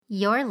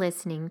You're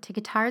listening to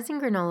Guitars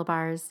and Granola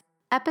Bars,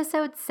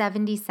 episode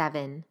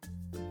 77.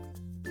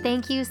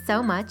 Thank you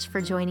so much for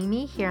joining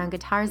me here on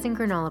Guitars and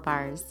Granola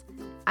Bars.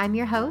 I'm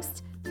your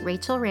host,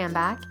 Rachel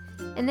Rambach,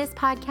 and this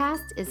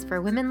podcast is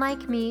for women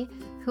like me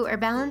who are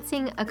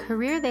balancing a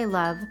career they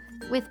love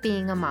with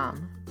being a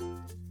mom.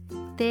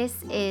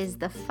 This is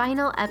the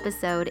final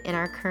episode in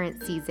our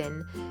current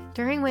season,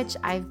 during which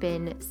I've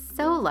been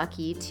so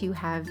lucky to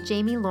have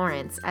Jamie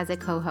Lawrence as a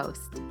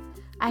co-host.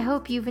 I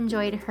hope you've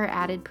enjoyed her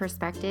added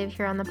perspective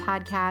here on the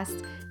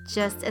podcast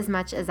just as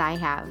much as I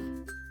have.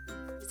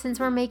 Since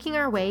we're making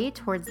our way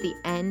towards the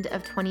end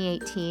of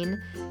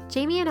 2018,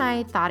 Jamie and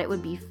I thought it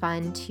would be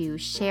fun to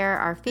share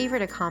our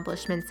favorite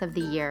accomplishments of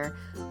the year,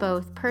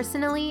 both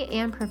personally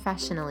and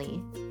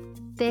professionally.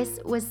 This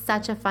was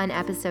such a fun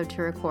episode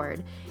to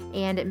record,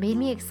 and it made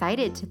me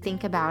excited to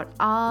think about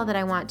all that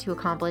I want to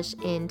accomplish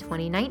in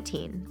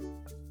 2019.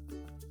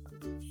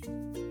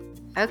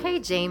 Okay,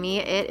 Jamie,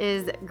 it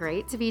is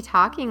great to be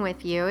talking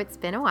with you. It's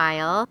been a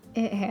while.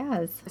 It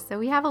has. So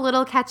we have a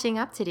little catching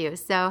up to do.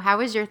 So how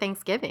was your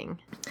Thanksgiving?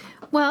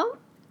 Well,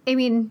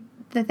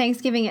 the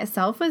Thanksgiving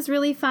itself was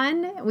really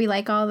fun. We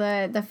like all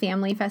the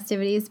family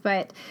festivities,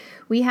 but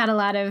we had a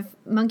lot of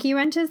monkey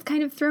wrenches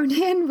kind of thrown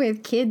in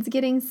with kids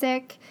getting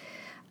sick.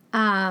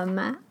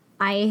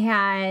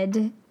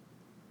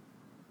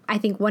 I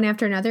think one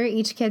after another,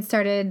 each kid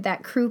started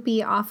that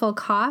croupy, awful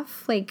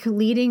cough, like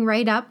leading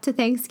right up to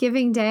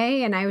Thanksgiving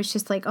Day. And I was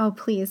just like, oh,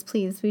 please,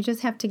 we just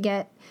have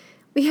to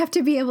we have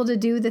to be able to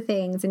do the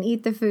things and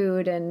eat the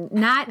food and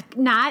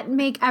not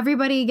make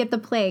everybody get the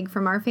plague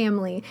from our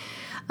family.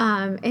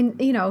 So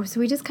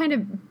we just kind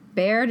of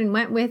bared and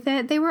went with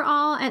it. They were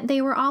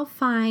all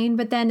fine.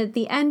 But then at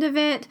the end of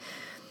it,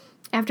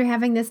 after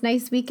having this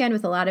nice weekend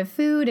with a lot of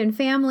food and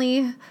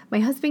family, my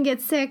husband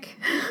gets sick.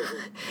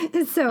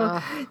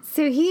 So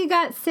he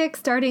got sick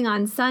starting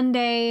on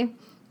Sunday,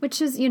 which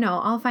is,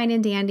 all fine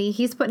and dandy.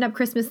 He's putting up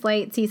Christmas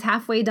lights. He's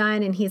halfway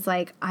done, and he's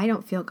like, I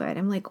don't feel good.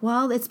 I'm like,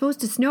 well, it's supposed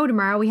to snow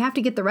tomorrow. We have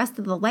to get the rest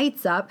of the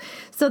lights up.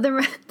 So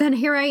then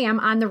here I am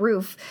on the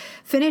roof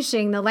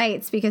finishing the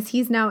lights because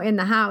he's now in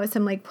the house.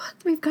 I'm like, what?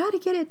 We've got to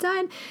get it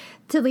done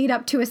to lead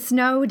up to a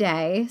snow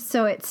day.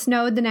 So it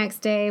snowed the next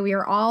day. We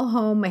were all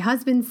home. My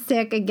husband's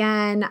sick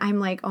again.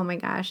 I'm like, oh my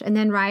gosh. And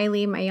then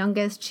Riley, my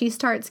youngest, she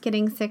starts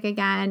getting sick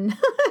again.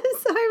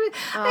 So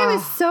I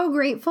was so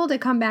grateful to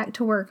come back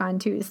to work on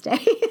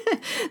Tuesday.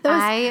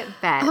 I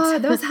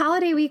bet. Those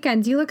holiday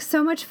weekends, you look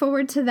so much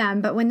forward to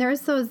them. But when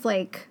there's those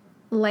like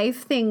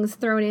life things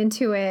thrown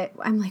into it,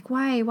 I'm like,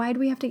 why? Why do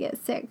we have to get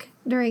sick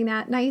during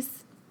that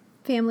nice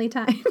family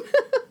time?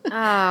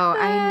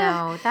 I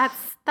know.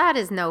 That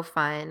is no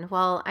fun.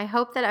 Well, I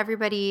hope that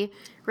everybody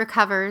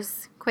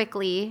recovers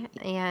quickly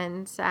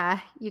and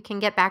you can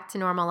get back to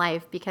normal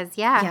life because,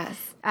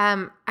 yes.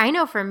 I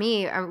know for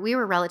me, we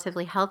were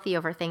relatively healthy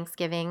over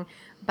Thanksgiving,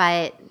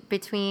 but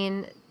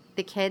between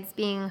the kids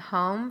being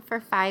home for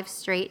 5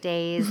 straight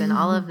days and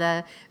all of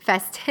the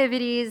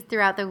festivities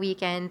throughout the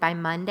weekend, by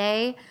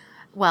Monday,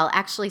 well,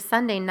 actually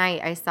Sunday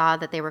night, I saw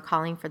that they were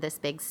calling for this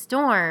big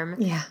storm.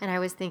 Yeah. And I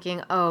was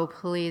thinking, oh,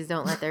 please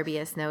don't let there be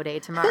a snow day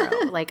tomorrow.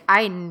 Like,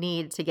 I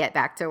need to get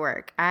back to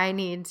work. I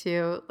need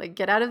to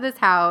get out of this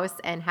house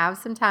and have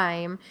some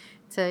time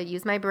to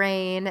use my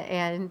brain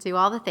and do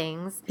all the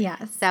things.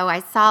 Yes. So I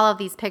saw all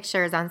these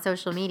pictures on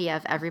social media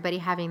of everybody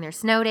having their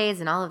snow days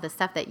and all of the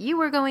stuff that you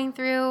were going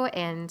through.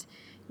 And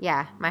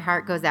yeah, my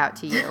heart goes out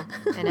to you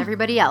and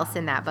everybody else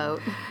in that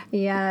boat.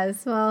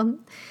 Yes. Well,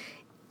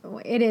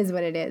 it is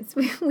what it is.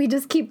 We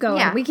just keep going.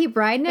 Yeah, we keep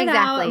riding it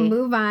out and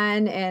move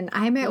on. And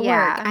I'm at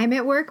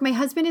work. My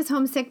husband is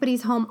homesick, but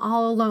he's home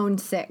all alone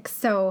sick.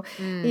 So,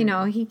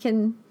 he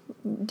can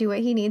do what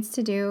he needs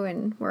to do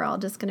and we're all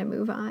just going to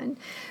move on.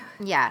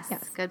 Yes.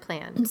 Good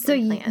plan. So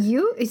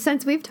you,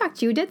 since we've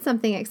talked, you did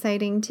something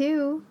exciting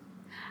too.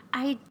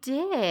 I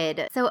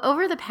did. So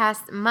over the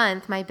past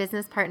month, my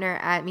business partner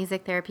at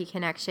Music Therapy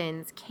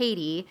Connections,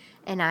 Katie,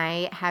 and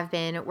I have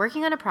been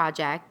working on a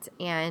project,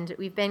 and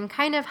we've been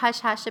kind of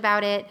hush-hush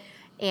about it,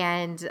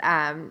 and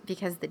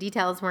because the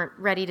details weren't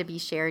ready to be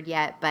shared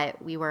yet,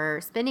 but we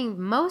were spending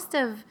most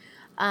of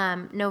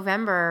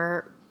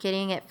November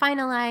getting it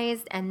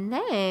finalized, and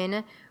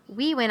then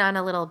we went on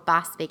a little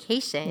boss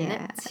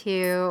vacation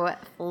to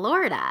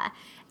Florida.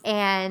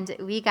 And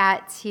we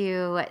got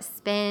to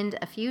spend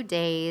a few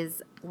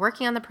days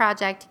working on the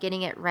project,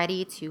 getting it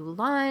ready to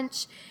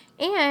launch,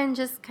 and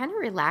just kind of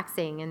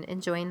relaxing and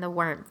enjoying the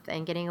warmth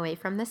and getting away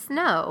from the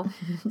snow.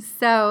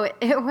 So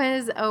it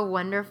was a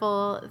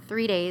wonderful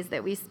 3 days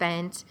that we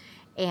spent.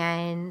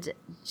 And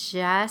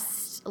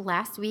just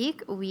last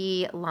week,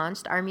 we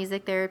launched our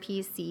Music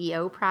Therapy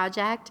CEO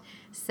project.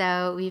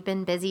 So we've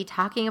been busy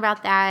talking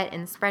about that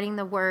and spreading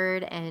the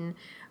word. And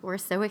we're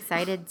so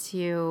excited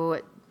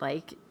to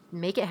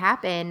make it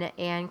happen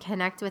and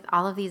connect with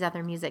all of these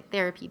other music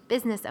therapy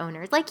business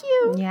owners like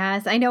you.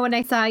 Yes, I know when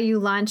I saw you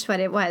launch what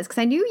it was,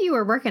 because I knew you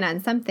were working on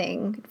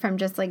something from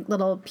just like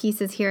little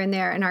pieces here and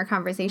there in our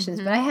conversations,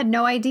 but I had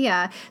no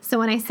idea. So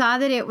when I saw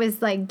that it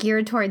was like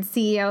geared towards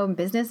CEO and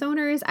business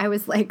owners, I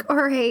was like, all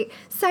right,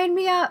 sign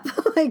me up.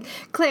 Like,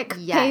 click,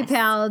 Yes.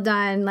 PayPal,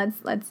 done.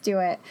 Let's do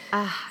it.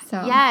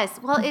 Yes.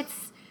 Well,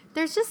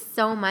 there's just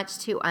so much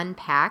to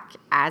unpack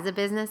as a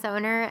business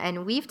owner,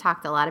 and we've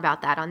talked a lot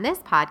about that on this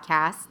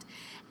podcast.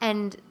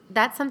 And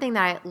that's something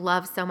that I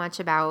love so much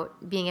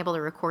about being able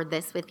to record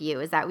this with you,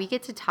 is that we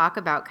get to talk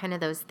about kind of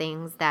those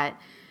things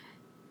that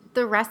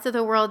the rest of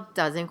the world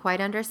doesn't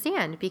quite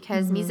understand,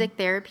 because music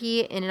therapy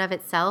in and of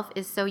itself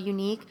is so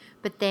unique.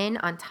 But then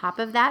on top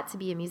of that, to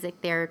be a music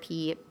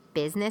therapy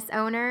business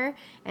owner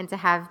and to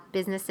have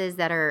businesses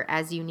that are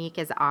as unique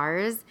as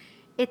ours,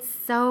 it's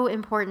so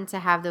important to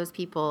have those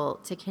people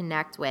to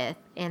connect with,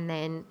 and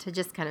then to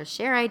just kind of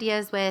share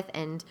ideas with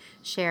and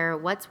share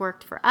what's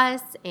worked for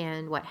us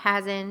and what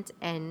hasn't,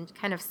 and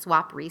kind of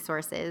swap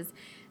resources.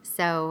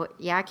 So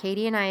yeah,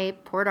 Katie and I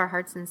poured our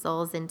hearts and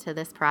souls into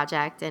this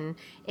project, and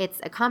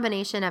it's a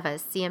combination of a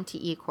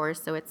CMTE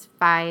course. So it's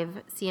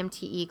 5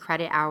 CMTE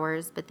credit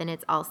hours, but then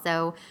it's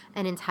also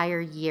an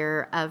entire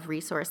year of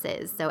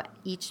resources. So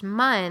each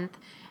month,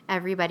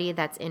 everybody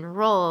that's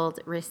enrolled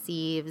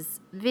receives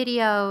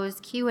videos,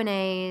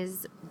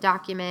 Q&As,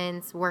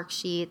 documents,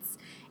 worksheets,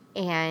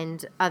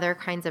 and other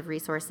kinds of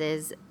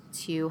resources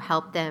to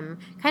help them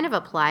kind of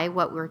apply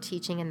what we're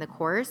teaching in the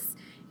course,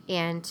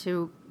 and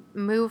to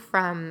move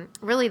from,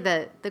 really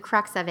the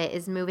crux of it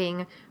is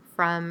moving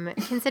from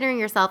considering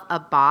yourself a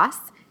boss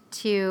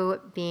to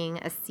being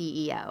a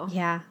CEO.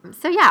 Yeah.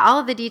 So yeah, all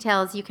of the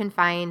details you can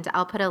find.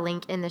 I'll put a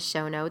link in the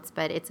show notes,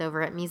 but it's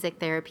over at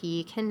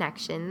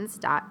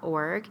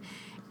musictherapyconnections.org.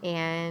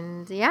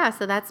 And yeah,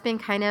 so that's been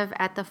kind of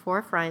at the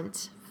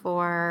forefront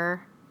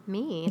for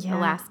me the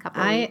last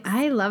couple of weeks.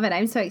 I love it.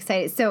 I'm so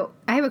excited. So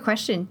I have a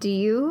question. Do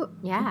you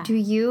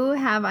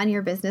have on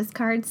your business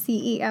card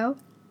CEO?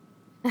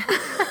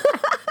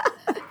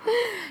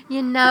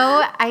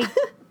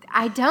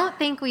 I don't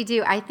think we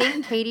do. I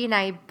think Katie and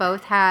I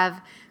both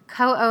have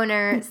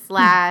co-owner /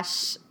 I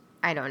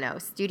don't know,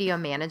 studio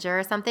manager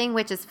or something,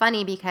 which is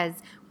funny because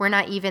we're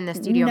not even the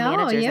studio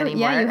managers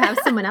anymore. Yeah, you have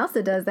someone else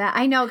that does that.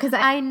 I know, because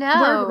I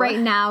know. We're right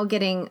now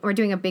we're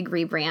doing a big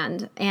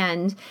rebrand,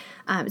 and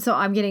so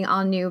I'm getting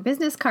all new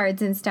business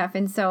cards and stuff,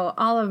 and so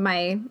all of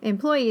my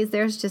employees,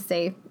 there's just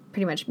a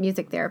pretty much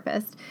music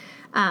therapist.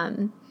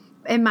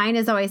 And mine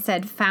has always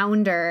said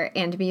founder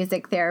and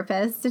music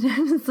therapist. And I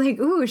was like,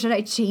 ooh, should I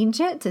change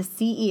it to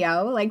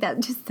CEO? Like that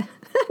just,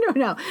 I don't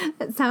know.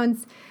 That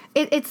sounds,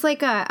 it's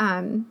like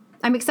I'm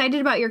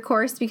excited about your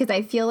course because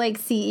I feel like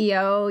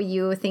CEO,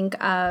 you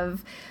think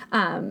of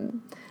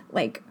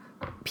like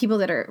people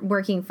that are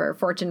working for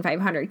Fortune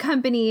 500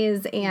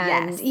 companies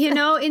and,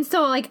 and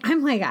so like,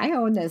 I'm like, I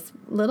own this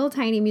little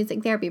tiny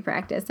music therapy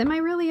practice. Am I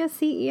really a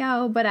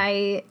CEO? But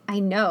I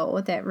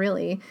know that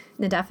really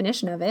the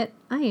definition of it,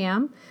 I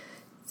am.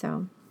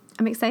 So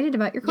I'm excited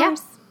about your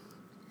course. Yeah.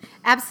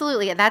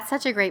 Absolutely. That's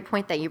such a great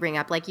point that you bring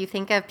up. Like, you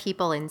think of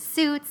people in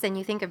suits and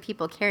you think of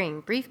people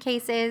carrying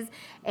briefcases,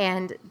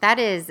 and that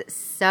is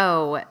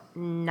so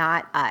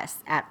not us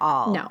at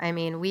all. No. I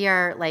mean, we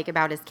are like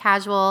about as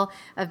casual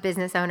of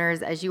business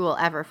owners as you will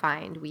ever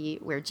find. We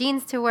wear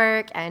jeans to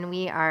work, and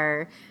we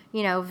are,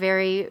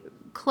 very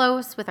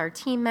close with our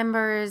team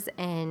members,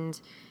 and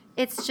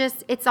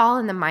it's all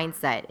in the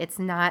mindset. It's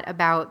not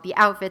about the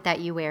outfit that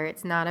you wear.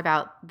 It's not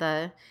about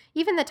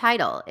even the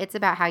title. It's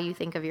about how you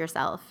think of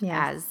yourself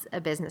as a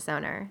business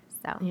owner.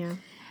 So,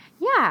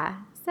 yeah.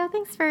 So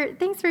thanks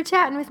for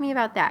chatting with me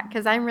about that,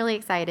 because I'm really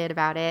excited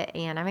about it,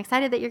 and I'm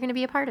excited that you're going to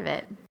be a part of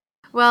it.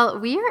 Well,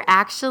 we are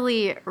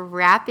actually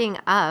wrapping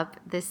up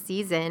this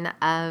season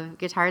of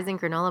Guitars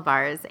and Granola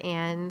Bars,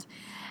 and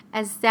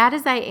as sad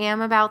as I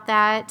am about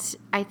that,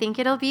 I think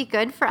it'll be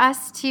good for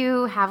us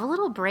to have a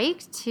little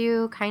break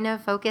to kind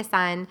of focus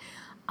on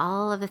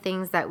all of the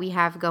things that we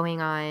have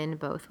going on,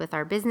 both with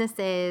our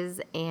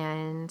businesses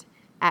and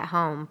at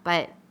home.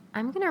 But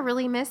I'm going to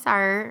really miss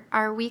our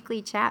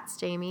weekly chats,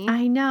 Jamie.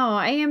 I know.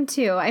 I am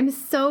too. I'm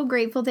so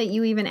grateful that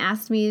you even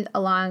asked me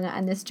along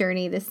on this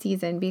journey this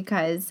season,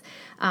 because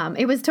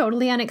it was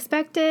totally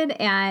unexpected,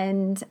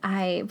 and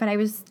I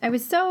was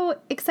so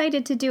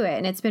excited to do it,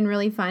 and it's been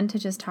really fun to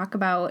just talk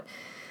about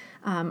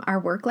our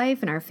work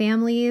life and our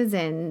families,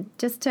 and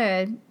just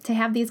to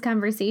have these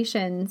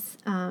conversations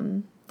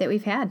that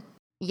we've had.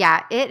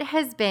 Yeah, it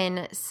has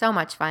been so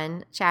much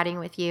fun chatting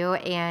with you,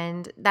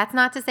 and that's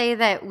not to say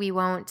that we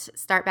won't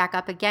start back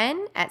up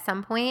again at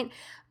some point,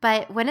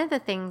 but one of the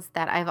things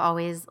that I've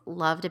always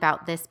loved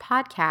about this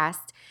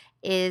podcast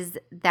is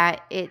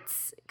that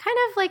it's kind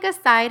of like a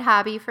side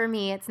hobby for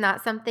me. It's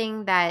not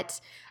something that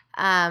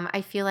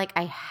I feel like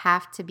I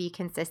have to be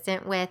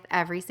consistent with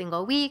every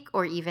single week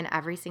or even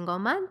every single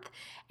month.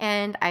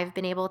 And I've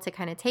been able to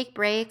kind of take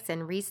breaks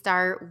and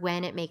restart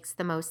when it makes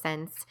the most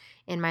sense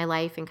in my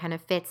life and kind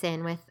of fits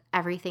in with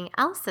everything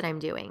else that I'm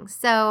doing.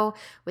 So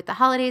with the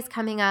holidays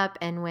coming up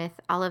and with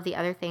all of the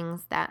other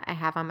things that I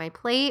have on my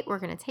plate, we're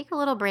going to take a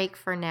little break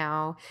for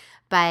now.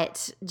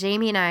 But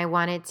Jamie and I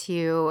wanted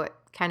to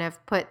kind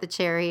of put the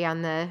cherry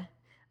on the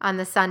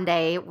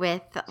sundae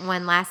with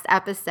one last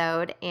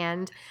episode,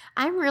 and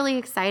I'm really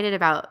excited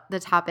about the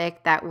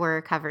topic that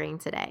we're covering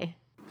today.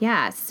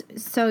 Yes.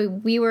 So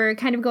we were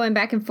kind of going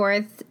back and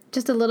forth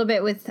just a little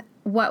bit with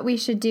what we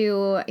should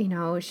do.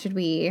 Should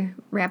we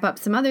wrap up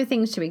some other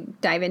things? Should we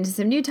dive into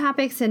some new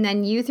topics? And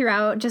then you threw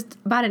out just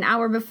about an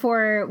hour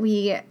before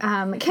we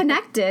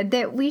connected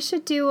that we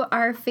should do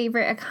our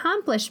favorite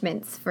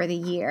accomplishments for the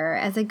year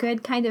as a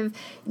good kind of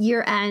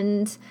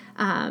year-end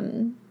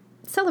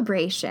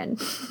celebration.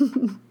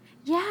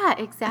 Yeah,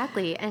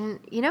 exactly. And,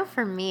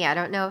 for me, I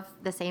don't know if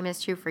the same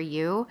is true for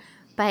you,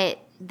 but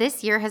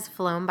this year has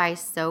flown by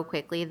so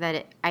quickly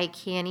that I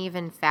can't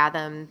even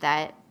fathom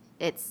that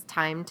it's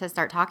time to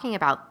start talking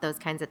about those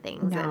kinds of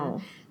things. No.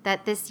 And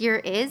that this year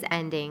is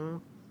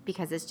ending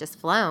because it's just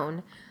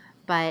flown.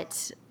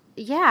 But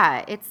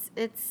yeah, it's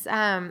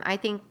I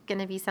think going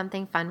to be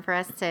something fun for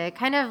us to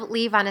kind of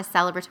leave on a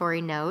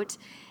celebratory note.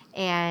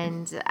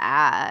 And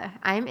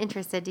I'm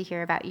interested to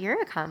hear about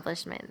your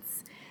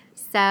accomplishments.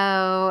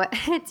 So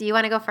do you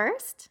want to go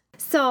first?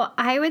 So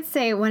I would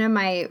say one of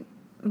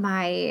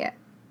my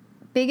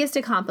biggest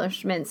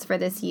accomplishments for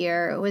this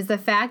year was the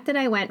fact that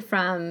I went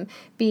from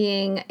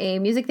being a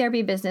music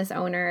therapy business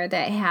owner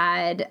that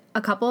had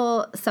a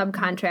couple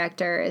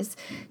subcontractors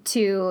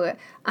to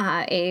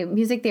a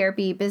music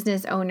therapy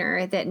business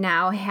owner that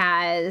now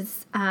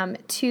has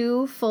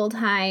 2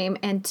 full-time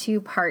and 2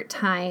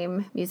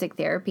 part-time music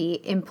therapy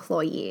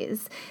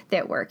employees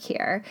that work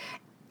here.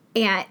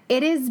 And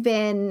it has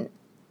been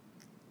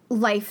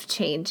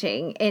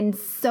life-changing in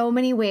so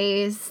many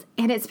ways,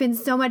 and it's been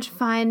so much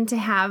fun to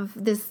have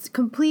this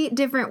complete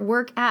different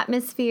work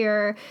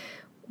atmosphere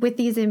with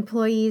these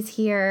employees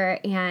here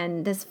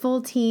and this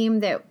full team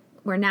that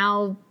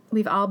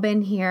we've all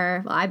been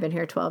here. Well, I've been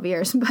here 12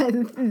 years, but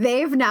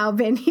they've now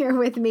been here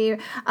with me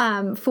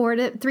 3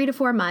 to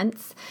 4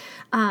 months,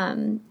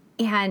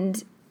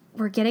 and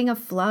we're getting a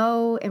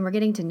flow and we're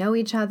getting to know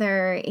each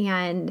other,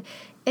 and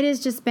it has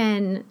just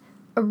been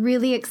a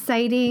really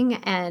exciting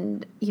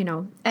and,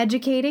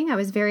 educating. I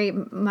was very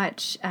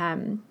much,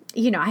 I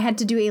had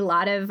to do a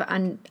lot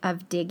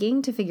of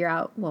digging to figure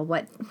out, well,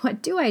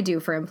 what do I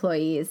do for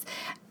employees?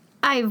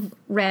 I've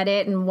read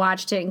it and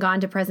watched it and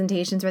gone to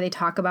presentations where they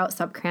talk about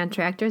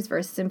subcontractors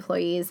versus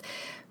employees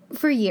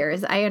for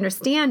years. I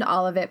understand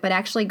all of it, but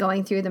actually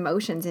going through the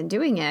motions and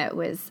doing it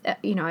was,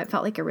 it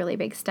felt like a really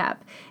big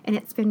step, and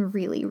it's been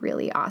really,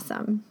 really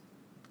awesome.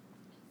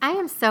 I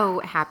am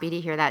so happy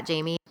to hear that,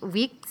 Jamie.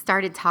 We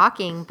started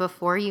talking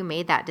before you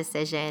made that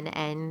decision,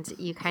 and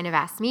you kind of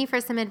asked me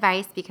for some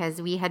advice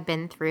because we had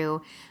been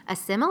through a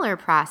similar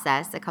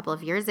process a couple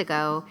of years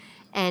ago.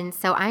 And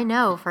so I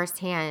know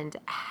firsthand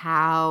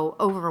how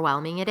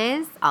overwhelming it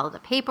is, all of the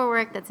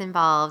paperwork that's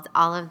involved,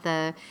 all of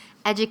the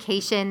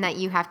education that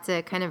you have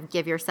to kind of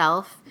give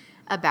yourself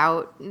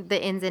about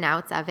the ins and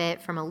outs of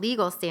it from a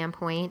legal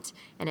standpoint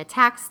and a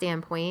tax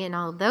standpoint and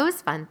all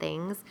those fun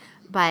things.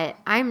 But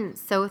I'm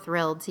so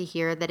thrilled to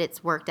hear that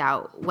it's worked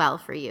out well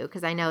for you,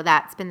 because I know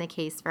that's been the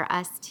case for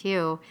us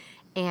too.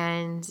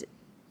 And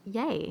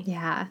yay.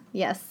 Yeah.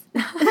 Yes.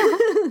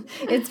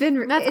 It's been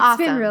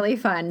really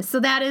fun. So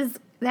that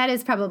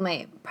is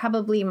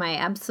probably my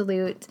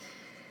absolute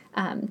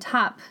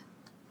top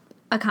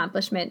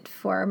accomplishment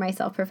for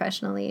myself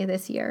professionally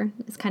this year,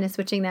 is kind of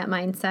switching that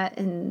mindset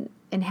and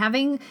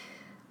having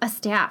a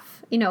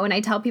staff. When I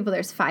tell people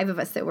there's 5 of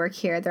us that work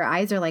here, their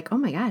eyes are like, oh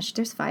my gosh,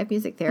 there's 5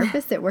 music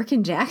therapists that work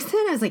in Jackson?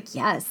 I was like,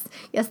 yes,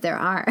 there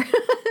are.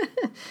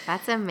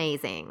 That's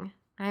amazing.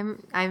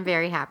 I'm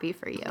very happy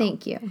for you.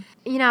 Thank you.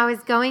 I was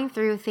going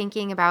through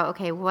thinking about,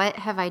 okay, what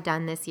have I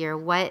done this year?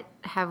 What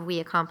have we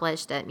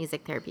accomplished at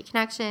Music Therapy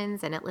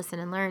Connections and at Listen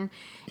and Learn?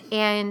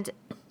 And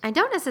I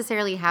don't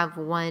necessarily have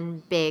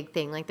one big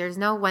thing. Like, there's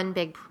no one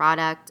big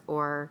product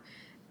or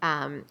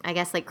I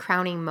guess like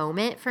crowning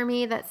moment for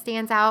me that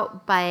stands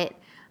out. But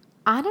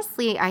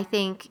honestly, I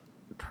think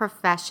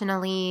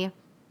professionally,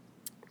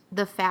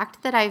 the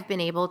fact that I've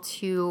been able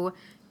to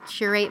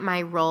curate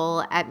my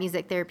role at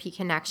Music Therapy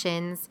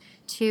Connections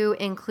to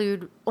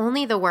include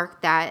only the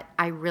work that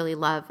I really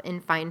love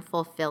and find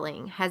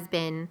fulfilling has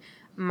been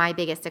my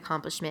biggest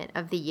accomplishment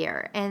of the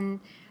year. And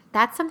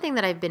that's something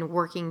that I've been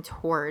working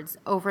towards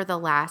over the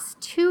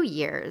last 2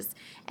 years.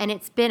 And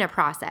it's been a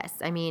process.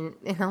 I mean,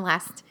 in the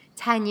last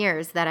 10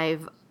 years that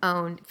I've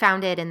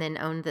founded and then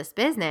owned this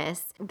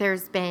business,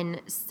 there's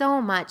been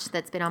so much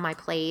that's been on my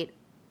plate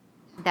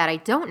that I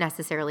don't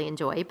necessarily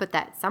enjoy, but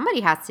that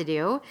somebody has to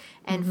do.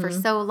 And for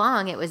so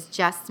long, it was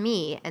just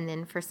me. And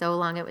then for so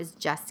long, it was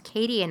just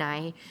Katie and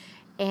I.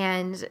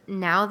 And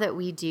now that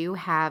we do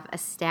have a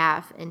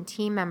staff and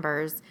team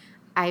members,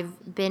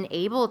 I've been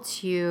able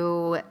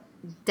to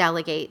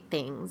delegate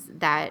things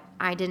that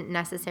I didn't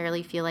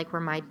necessarily feel like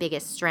were my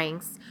biggest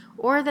strengths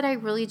or that I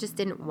really just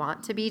didn't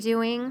want to be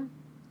doing.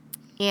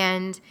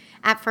 And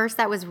at first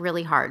that was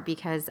really hard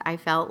because I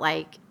felt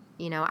like,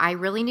 I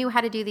really knew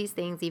how to do these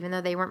things, even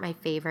though they weren't my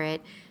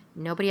favorite.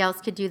 Nobody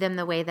else could do them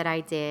the way that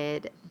I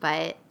did.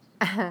 But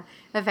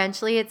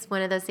eventually it's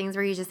one of those things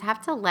where you just have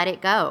to let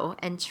it go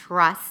and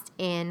trust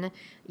in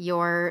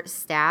your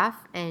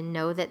staff and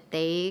know that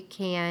they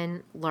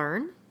can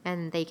learn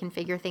and they can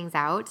figure things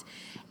out.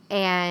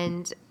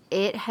 And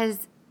it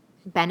has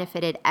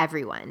benefited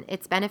everyone.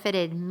 It's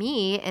benefited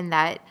me in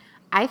that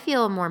I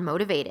feel more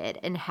motivated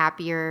and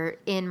happier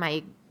in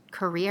my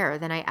career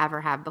than I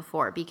ever have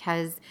before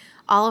because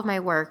all of my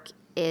work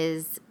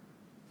is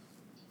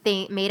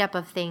made up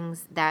of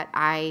things that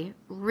I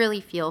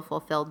really feel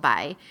fulfilled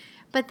by.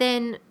 But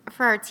then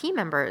for our team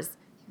members,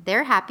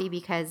 they're happy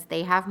because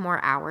they have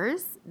more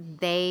hours.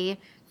 They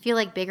feel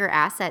like bigger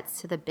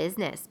assets to the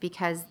business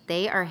because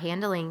they are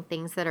handling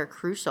things that are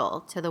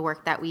crucial to the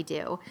work that we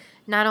do.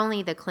 Not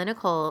only the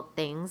clinical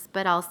things,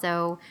 but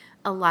also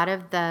a lot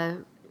of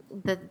the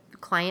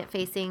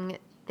client-facing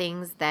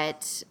things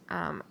that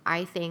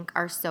I think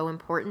are so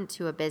important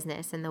to a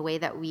business and the way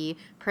that we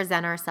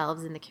present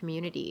ourselves in the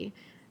community.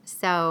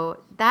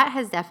 So that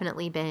has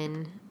definitely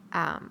been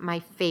my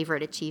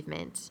favorite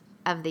achievement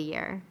of the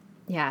year.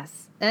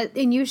 Yes.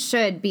 And you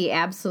should be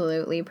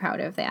absolutely proud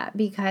of that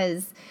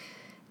because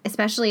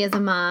especially as a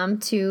mom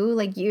too,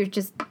 like you're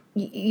just,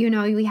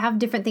 we have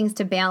different things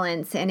to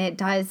balance and it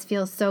does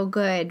feel so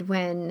good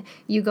when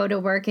you go to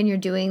work and you're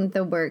doing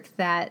the work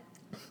that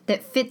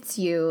fits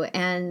you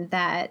and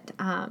that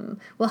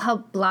will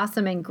help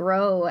blossom and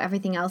grow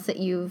everything else that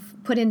you've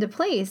put into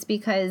place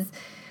because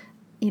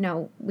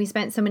we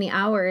spent so many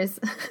hours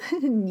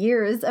and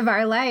years of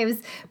our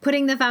lives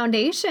putting the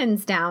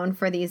foundations down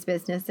for these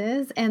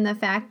businesses. And the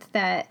fact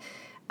that,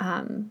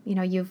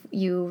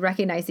 you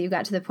recognize that you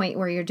got to the point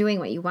where you're doing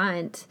what you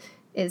want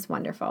is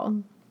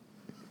wonderful.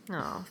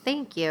 Oh,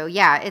 thank you.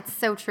 Yeah, it's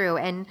so true.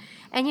 And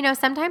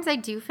sometimes I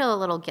do feel a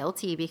little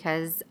guilty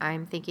because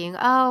I'm thinking,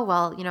 oh,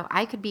 well,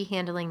 I could be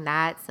handling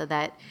that so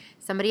that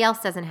somebody else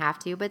doesn't have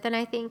to. But then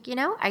I think,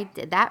 I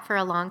did that for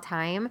a long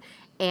time.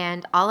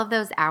 And all of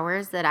those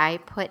hours that I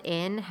put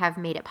in have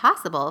made it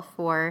possible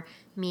for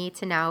me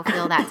to now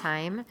fill that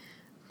time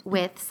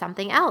with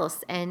something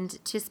else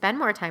and to spend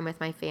more time with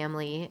my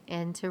family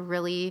and to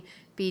really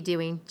be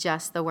doing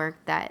just the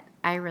work that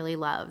I really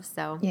love.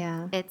 So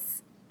yeah,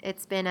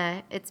 it's been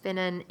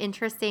an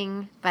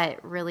interesting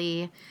but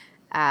really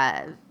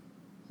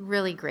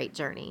really great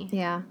journey.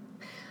 Yeah.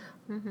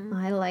 Mm-hmm.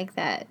 I like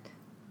that.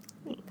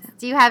 Thanks.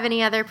 Do you have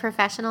any other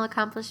professional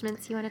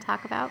accomplishments you want to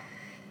talk about?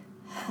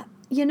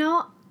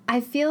 I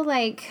feel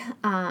like,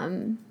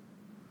 I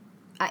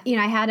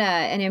had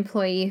an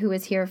employee who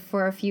was here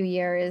for a few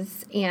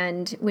years,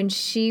 and when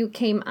she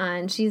came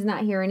on, she's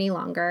not here any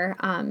longer.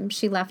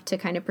 She left to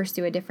kind of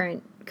pursue a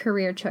different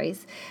career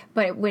choice.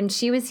 But when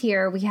she was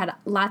here, we had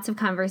lots of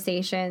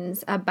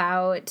conversations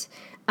about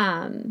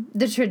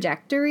the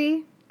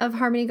trajectory of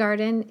Harmony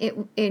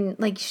Garden.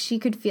 She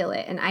could feel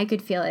it, and I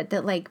could feel it,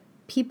 that like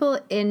people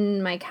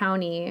in my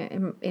county,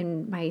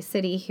 in my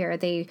city here,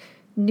 they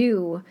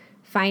knew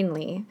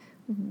finally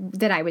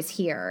that I was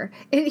here,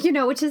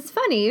 which is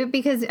funny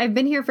because I've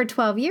been here for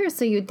 12 years.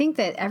 So you'd think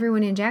that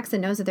everyone in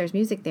Jackson knows that there's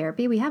music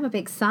therapy. We have a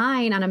big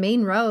sign on a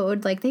main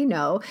road, like they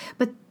know,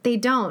 but they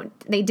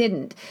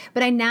didn't.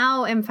 But I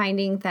now am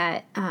finding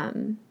that,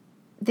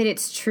 that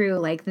it's true.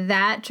 Like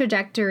that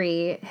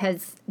trajectory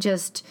has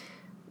just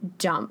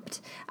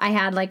jumped. I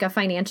had like a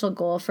financial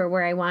goal for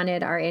where I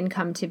wanted our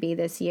income to be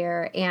this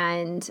year.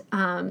 And,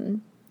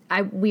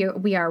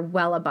 we are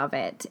well above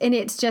it. And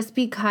it's just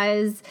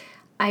because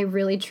I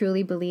really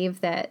truly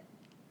believe that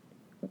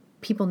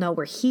people know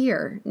we're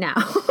here now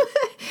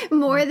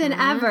more than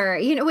ever,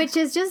 which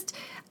is just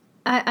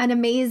an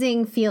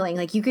amazing feeling.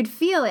 Like you could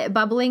feel it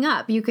bubbling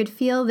up. You could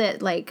feel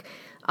that like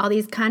all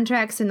these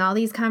contracts and all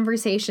these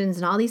conversations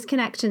and all these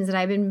connections that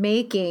I've been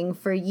making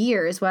for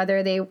years,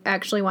 whether they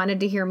actually wanted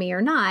to hear me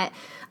or not,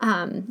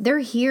 they're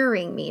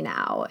hearing me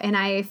now. And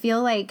I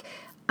feel like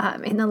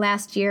in the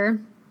last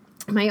year,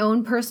 my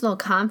own personal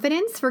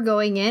confidence for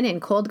going in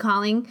and cold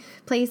calling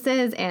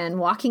places and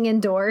walking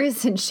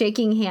indoors and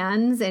shaking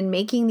hands and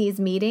making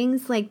these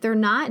meetings, like they're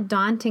not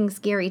daunting,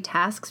 scary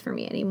tasks for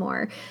me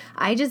anymore.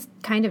 I just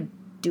kind of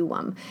do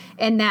them.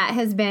 And that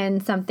has been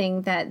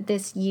something that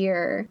this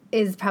year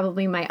is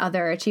probably my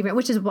other achievement,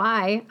 which is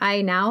why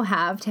I now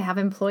have to have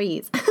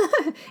employees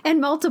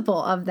and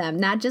multiple of them,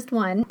 not just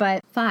one,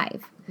 but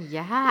 5.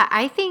 Yeah,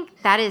 I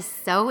think that is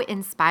so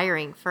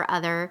inspiring for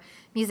other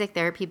music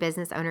therapy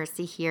business owners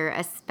to hear,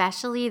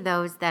 especially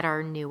those that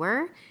are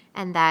newer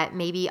and that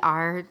maybe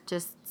are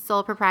just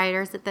sole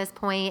proprietors at this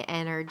point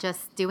and are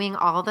just doing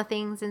all the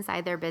things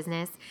inside their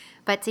business.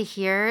 But to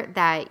hear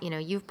that,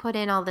 you've put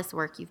in all this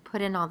work, you've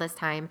put in all this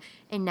time,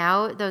 and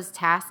now those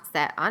tasks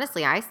that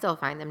honestly, I still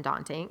find them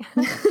daunting.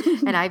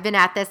 And I've been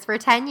at this for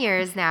 10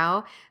 years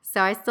now,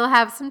 so I still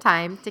have some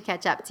time to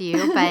catch up to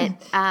you.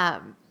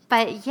 But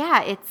But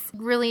yeah, it's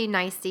really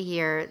nice to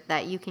hear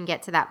that you can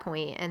get to that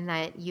point and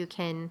that you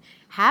can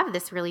have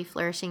this really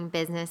flourishing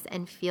business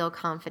and feel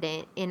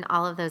confident in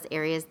all of those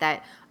areas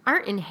that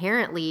aren't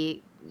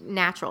inherently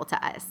natural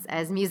to us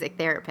as music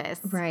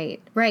therapists.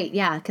 Right.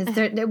 Yeah. Because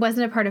it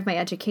wasn't a part of my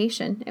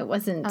education. It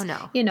wasn't,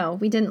 Oh, no.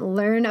 We didn't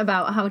learn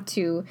about how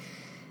to,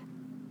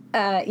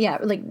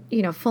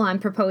 full on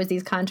propose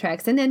these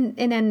contracts and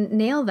then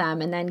nail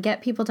them and then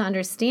get people to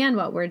understand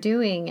what we're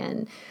doing.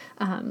 And,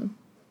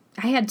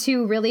 I had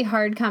 2 really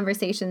hard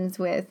conversations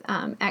with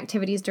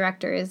activities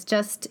directors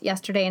just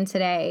yesterday and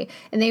today,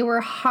 and they were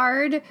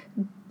hard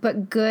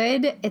but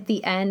good at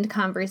the end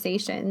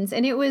conversations.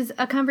 And it was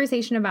a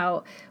conversation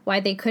about why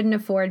they couldn't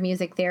afford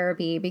music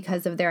therapy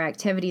because of their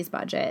activities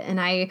budget.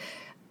 And I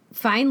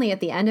finally,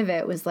 at the end of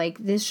it, was like,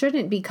 this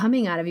shouldn't be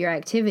coming out of your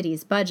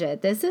activities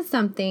budget. This is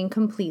something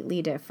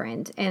completely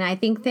different. And I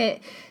think that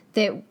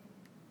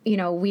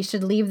we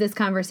should leave this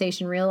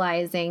conversation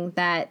realizing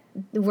that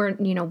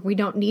we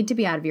don't need to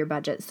be out of your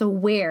budget. So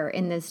where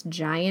in this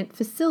giant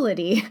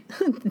facility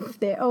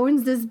that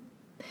owns this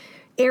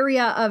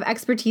area of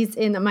expertise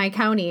in my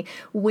county,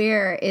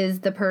 where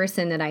is the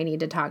person that I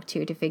need to talk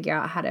to figure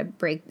out how to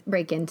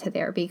break into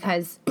there?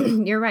 Because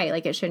you're right,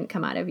 like it shouldn't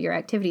come out of your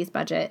activities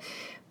budget,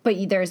 but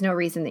there's no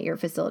reason that your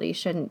facility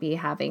shouldn't be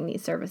having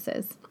these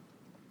services.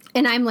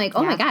 And I'm like,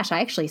 oh my gosh,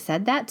 I actually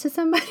said that to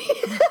somebody.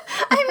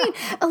 I mean,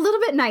 a little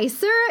bit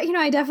nicer.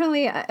 I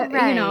definitely,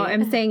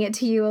 I'm saying it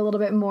to you a little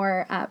bit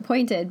more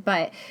pointed.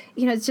 But,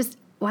 it's just,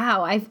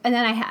 wow. And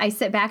then I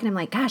sit back and I'm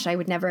like, gosh, I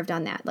would never have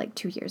done that like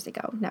 2 years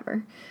ago.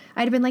 Never.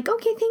 I'd have been like,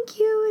 okay, thank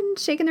you, and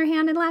shaking their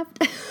hand and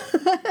left.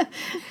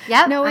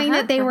 Yeah, knowing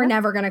that they were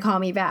never going to call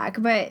me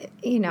back. But,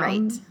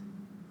 Right.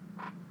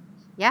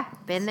 Yeah,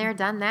 been there,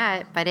 done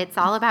that. But it's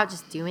all about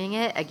just doing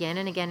it again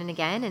and again and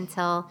again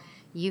until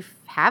you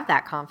have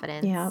that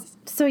confidence. Yeah.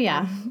 So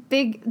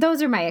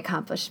those are my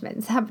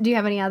accomplishments. Do you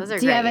have any other?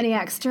 Do you have any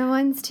extra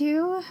ones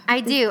too? I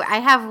do. I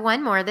have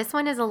one more. This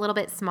one is a little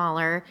bit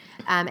smaller,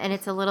 and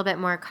it's a little bit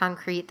more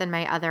concrete than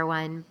my other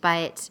one.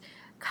 But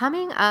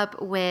coming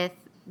up with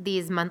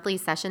these monthly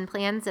session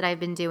plans that I've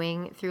been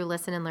doing through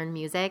Listen and Learn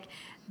Music,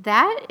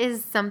 that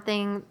is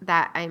something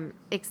that I'm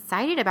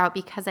excited about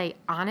because I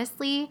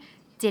honestly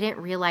didn't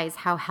realize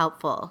how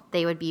helpful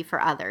they would be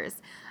for others.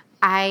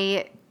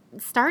 I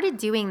started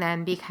doing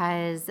them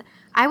because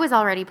I was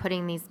already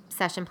putting these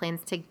session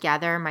plans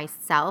together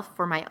myself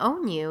for my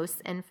own use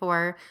and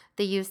for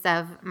the use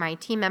of my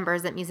team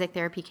members at Music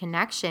Therapy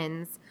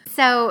Connections.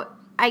 So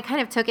I kind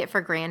of took it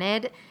for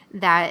granted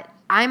that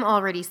I'm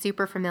already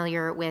super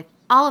familiar with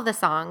all of the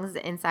songs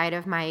inside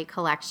of my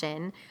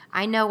collection.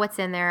 I know what's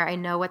in there. I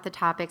know what the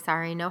topics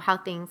are. I know how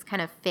things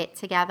kind of fit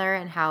together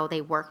and how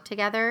they work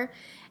together.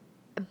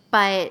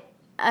 But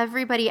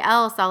everybody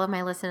else, all of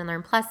my Listen and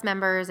Learn Plus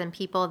members and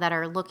people that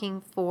are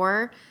looking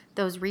for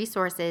those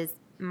resources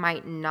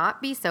might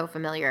not be so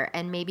familiar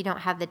and maybe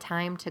don't have the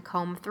time to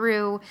comb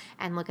through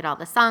and look at all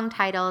the song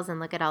titles and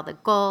look at all the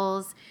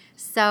goals.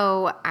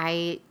 So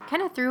I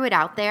kind of threw it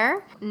out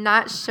there,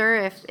 not sure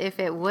if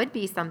it would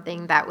be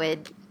something that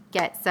would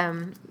get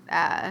some,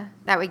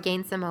 that would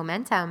gain some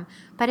momentum,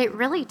 but it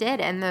really did.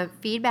 And the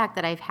feedback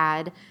that I've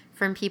had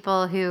from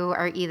people who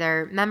are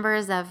either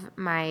members of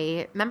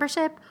my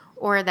membership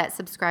or that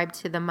subscribe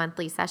to the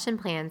monthly session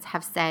plans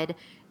have said,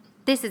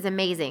 this is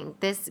amazing.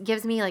 This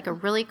gives me like a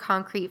really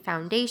concrete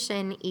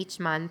foundation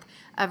each month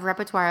of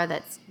repertoire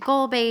that's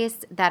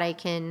goal-based that I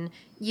can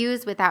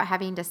use without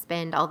having to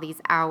spend all these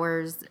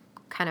hours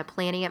kind of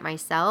planning it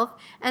myself.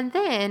 And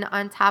then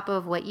on top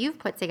of what you've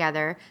put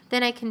together,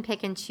 then I can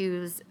pick and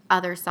choose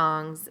other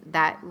songs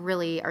that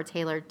really are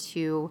tailored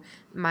to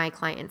my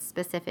clients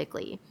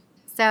specifically.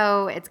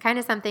 So it's kind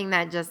of something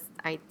that just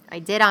I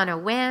did on a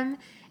whim,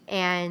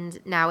 and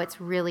now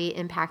it's really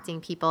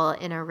impacting people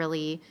in a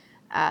really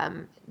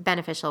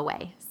beneficial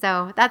way.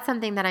 So that's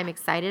something that I'm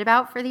excited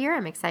about for the year.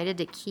 I'm excited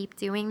to keep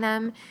doing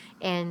them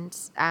and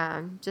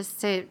just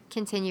to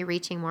continue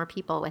reaching more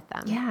people with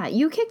them. Yeah.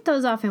 You kicked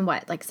those off in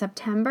what, like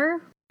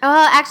September?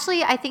 Well,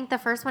 actually, I think the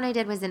first one I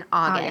did was in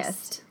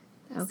August.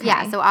 Okay.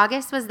 Yeah, so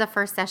August was the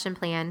first session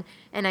plan,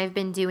 and I've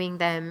been doing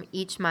them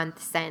each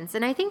month since.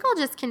 And I think I'll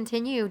just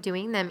continue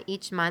doing them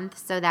each month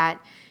so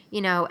that,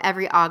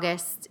 every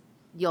August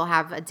you'll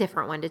have a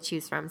different one to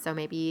choose from. So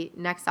maybe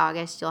next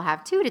August you'll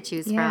have 2 to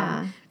choose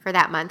from for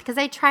that month. Because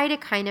I try to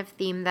kind of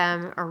theme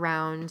them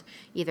around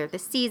either the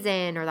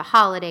season or the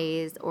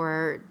holidays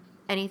or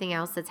anything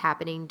else that's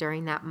happening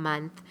during that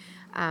month.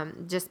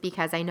 Just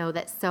because I know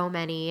that so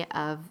many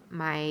of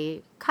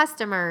my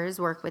customers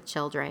work with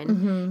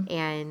children,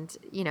 and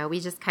we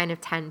just kind of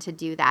tend to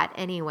do that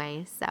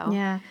anyway. So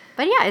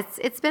but yeah,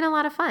 it's been a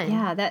lot of fun.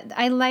 Yeah, that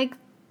I like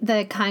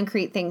the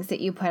concrete things that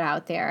you put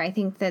out there. I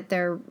think that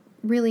they're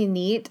really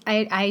neat.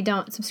 I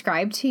don't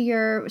subscribe to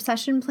your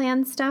session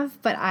plan stuff,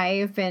 but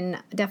I've been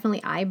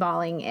definitely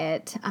eyeballing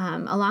it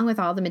along with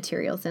all the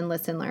materials in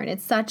Listen Learn.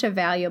 It's such a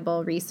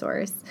valuable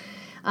resource.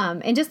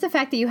 And just the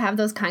fact that you have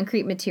those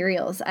concrete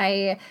materials.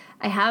 I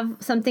have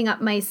something up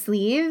my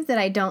sleeve that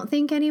I don't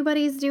think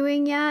anybody's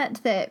doing yet,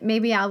 that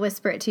maybe I'll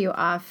whisper it to you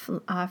off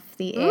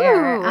the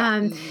air.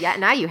 Yeah,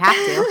 now you have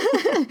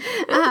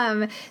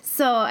to.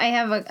 So I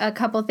have a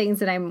couple things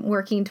that I'm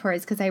working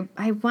towards, because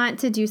I want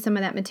to do some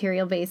of that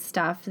material-based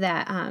stuff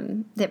that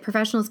that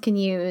professionals can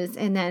use.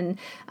 And then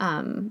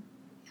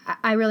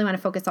I really want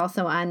to focus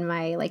also on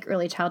my like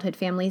early childhood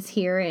families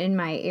here in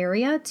my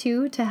area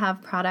too, to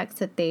have products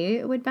that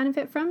they would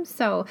benefit from.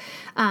 So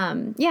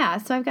so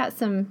I've got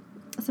some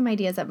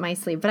ideas up my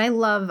sleeve, but I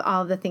love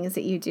all the things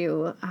that you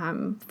do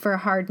for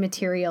hard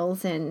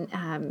materials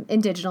and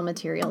digital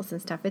materials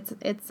and stuff.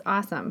 It's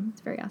awesome.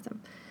 It's very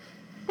awesome.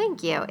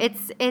 Thank you.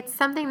 It's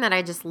something that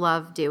I just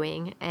love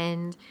doing,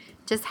 and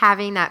just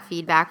having that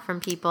feedback from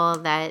people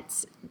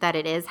that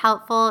it is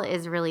helpful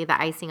is really the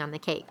icing on the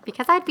cake,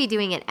 because I'd be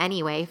doing it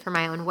anyway for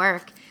my own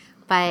work,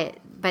 but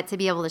to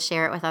be able to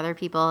share it with other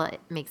people, it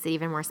makes it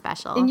even more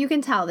special. And you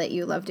can tell that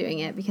you love doing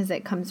it, because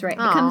it comes right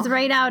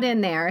out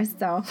in there.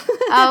 So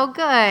Oh,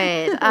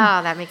 good.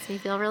 Oh, that makes me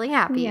feel really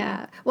happy.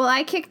 Yeah. Well,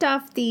 I kicked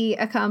off the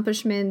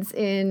accomplishments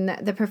in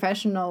the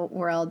professional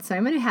world, so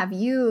I'm going to have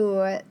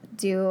you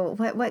do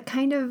what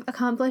kind of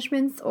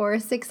accomplishments or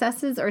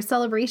successes or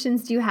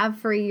celebrations do you have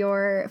for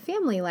your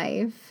family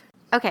life?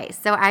 Okay,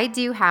 so I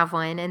do have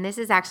one, and this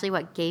is actually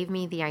what gave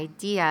me the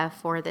idea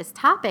for this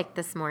topic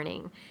this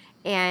morning.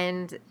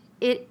 And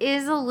it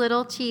is a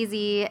little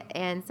cheesy,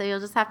 and so you'll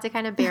just have to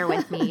kind of bear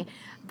with me.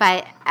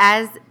 But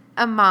as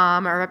a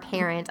mom or a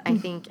parent, I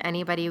think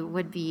anybody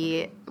would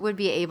be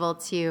able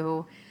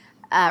to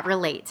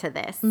relate to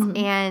this. Mm-hmm.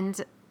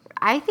 And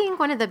I think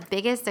one of the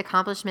biggest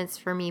accomplishments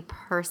for me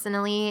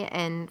personally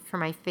and for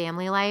my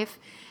family life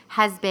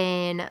has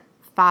been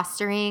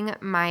fostering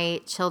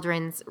my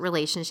children's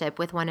relationship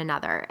with one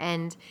another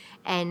and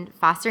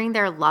fostering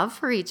their love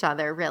for each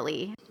other,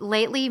 really.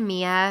 Lately,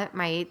 Mia,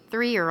 my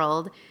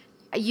 3-year-old,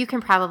 you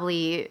can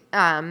probably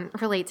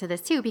relate to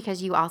this too,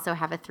 because you also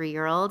have a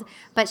 3-year-old,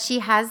 but she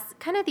has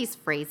kind of these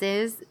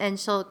phrases, and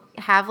she'll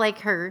have like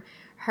her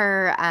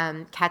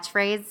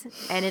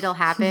catchphrase, and it'll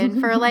happen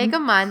for like a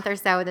month or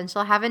so, then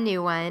she'll have a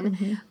new one.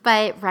 Mm-hmm.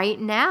 But right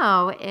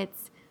now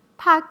it's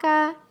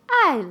Paka,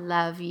 I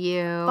love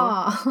you.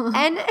 Aww.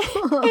 And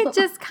it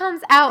just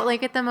comes out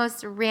like at the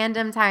most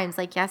random times.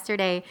 Like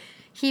yesterday,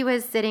 he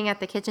was sitting at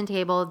the kitchen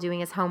table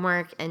doing his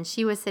homework, and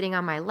she was sitting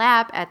on my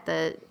lap at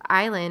the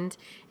island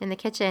in the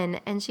kitchen,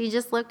 and she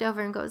just looked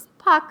over and goes,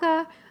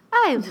 Paka,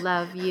 I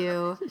love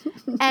you.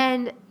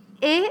 And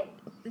it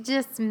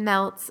just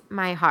melts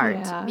my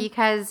heart,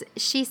 because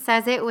she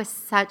says it with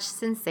such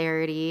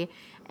sincerity,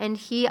 and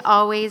he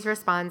always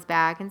responds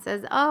back and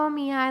says, oh,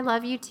 Mia, I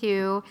love you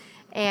too.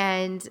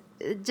 And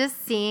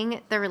just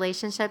seeing the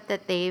relationship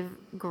that they've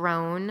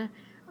grown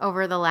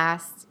over the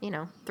last,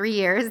 3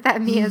 years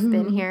that Mia's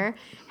been here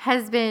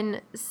has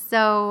been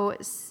so,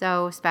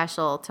 so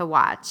special to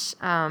watch.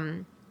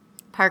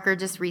 Parker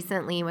just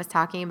recently was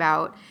talking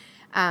about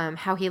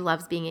how he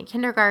loves being in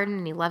kindergarten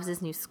and he loves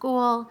his new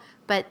school.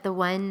 But the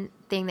one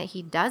thing that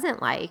he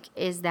doesn't like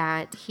is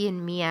that he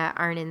and Mia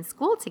aren't in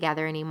school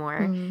together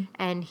anymore. Mm-hmm.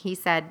 And he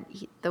said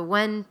the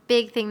one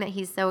big thing that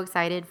he's so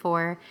excited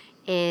for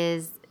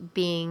is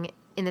being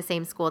in the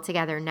same school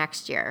together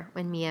next year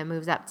when Mia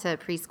moves up to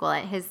preschool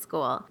at his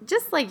school.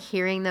 Just like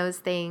hearing those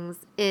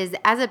things is,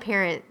 as a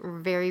parent,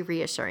 very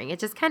reassuring. It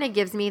just kind of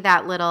gives me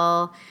that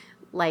little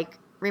like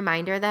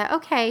reminder that,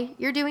 okay,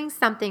 you're doing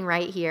something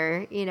right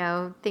here.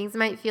 Things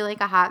might feel like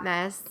a hot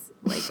mess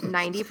like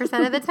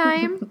 90% of the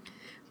time,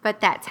 but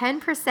that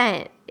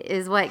 10%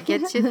 is what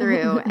gets you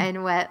through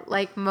and what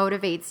like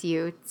motivates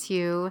you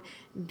to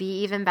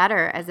be even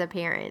better as a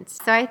parent.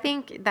 So I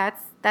think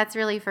that's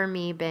really for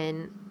me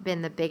been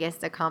the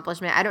biggest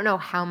accomplishment. I don't know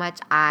how much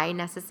I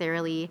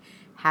necessarily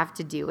have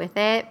to do with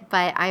it,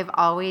 but I've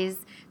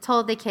always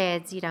told the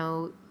kids,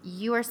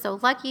 you are so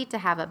lucky to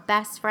have a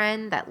best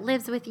friend that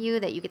lives with you,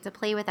 that you get to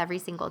play with every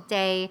single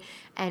day.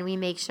 And we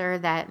make sure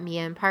that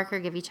Mia and Parker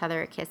give each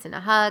other a kiss and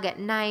a hug at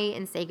night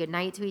and say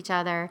goodnight to each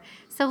other.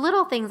 So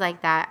little things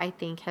like that, I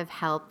think, have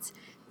helped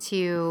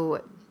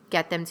to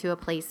get them to a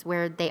place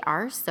where they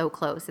are so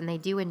close and they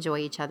do enjoy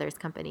each other's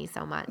company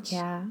so much.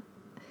 Yeah.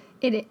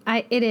 It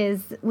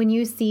is when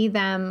you see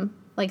them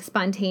like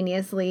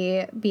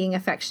spontaneously being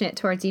affectionate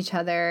towards each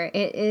other,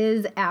 it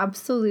is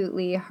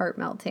absolutely heart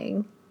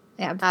melting.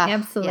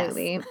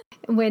 Absolutely. Yes.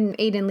 When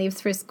Aiden leaves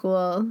for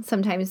school,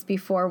 sometimes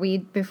before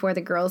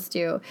the girls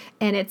do,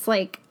 and it's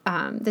like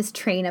this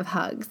train of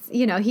hugs.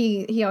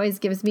 He always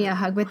gives me a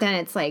hug, but then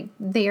it's like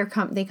they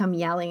come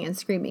yelling and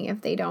screaming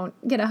if they don't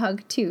get a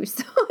hug too.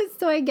 So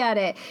I get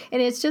it,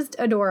 and it's just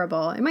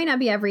adorable. It might not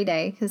be every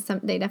day, because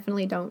they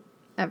definitely don't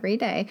every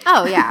day.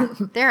 Oh yeah,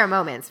 there are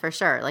moments for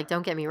sure. Like,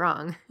 don't get me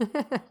wrong.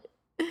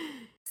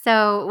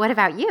 So what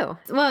about you?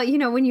 Well,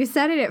 when you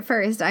said it at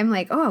first, I'm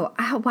like, oh,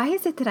 why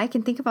is it that I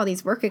can think of all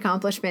these work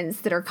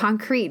accomplishments that are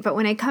concrete? But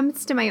when it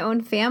comes to my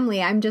own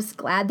family, I'm just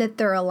glad that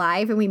they're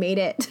alive and we made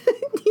it.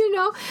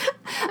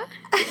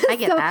 I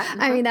get that.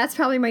 I mean, that's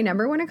probably my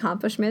number one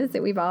accomplishment, is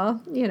that we've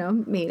all,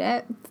 made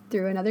it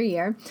through another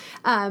year.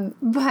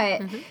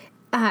 But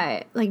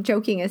like,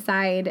 joking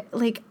aside,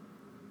 like,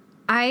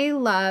 I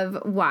love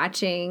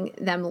watching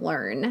them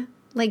learn,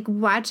 like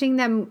watching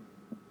them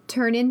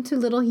turn into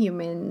little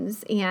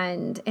humans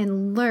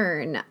and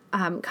learn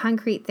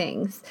concrete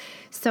things.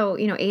 So,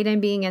 Aiden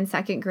being in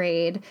second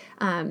grade,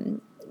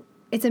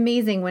 it's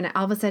amazing when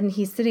all of a sudden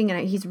he's sitting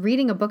and he's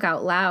reading a book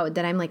out loud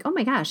that I'm like, oh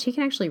my gosh, he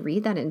can actually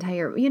read that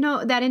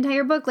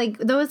entire book. Like,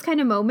 those kind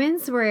of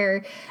moments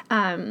where,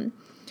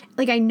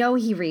 like, I know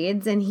he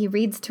reads, and he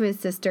reads to his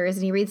sisters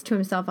and he reads to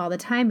himself all the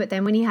time. But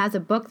then when he has a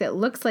book that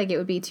looks like it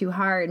would be too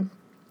hard,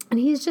 and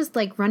he's just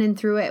like running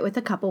through it with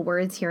a couple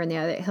words here and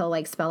there that he'll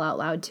like spell out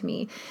loud to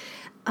me.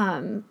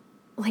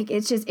 Like,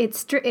 it's just,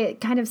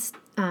 it kind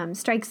of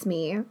strikes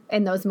me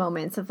in those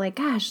moments of like,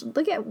 gosh,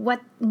 look at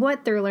what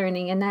they're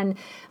learning. And then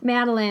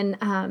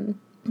Madeline,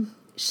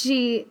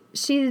 she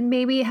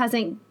maybe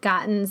hasn't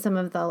gotten some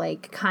of the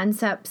like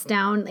concepts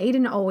down.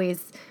 Aiden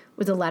always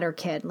was a letter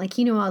kid. Like,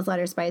 he knew all his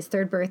letters by his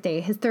third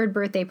birthday. His third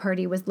birthday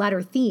party was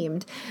letter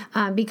themed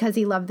because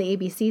he loved the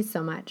ABCs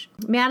so much.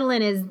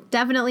 Madeline is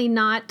definitely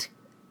not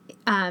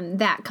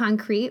that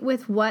concrete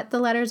with what the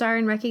letters are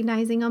and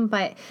recognizing them,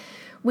 but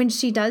when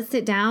she does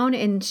sit down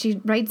and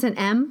she writes an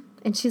M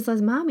and she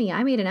says, Mommy,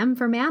 I made an M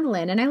for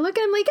Madeline. And I look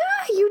at him like,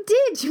 you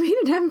did. You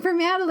made an M for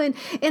Madeline.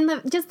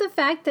 And just the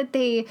fact that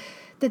they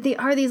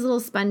are these little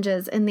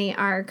sponges and they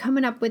are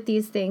coming up with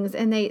these things,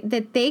 and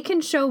that they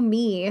can show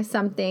me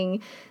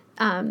something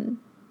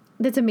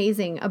that's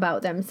amazing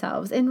about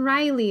themselves. And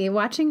Riley,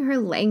 watching her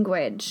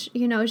language,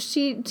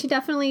 she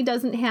definitely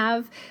doesn't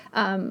have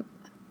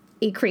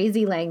a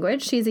crazy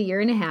language. She's a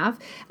year and a half.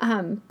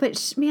 But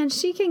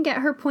she can get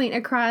her point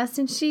across,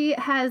 and she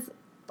has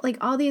like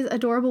all these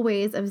adorable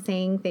ways of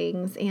saying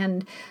things.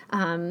 And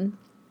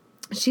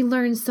she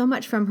learns so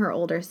much from her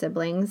older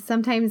siblings.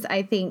 Sometimes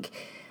I think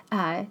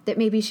that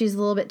maybe she's a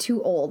little bit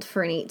too old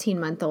for an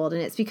 18-month-old,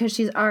 and it's because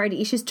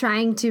she's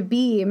trying to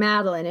be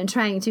Madeline and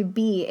trying to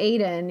be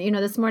Aiden.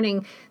 This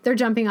morning they're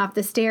jumping off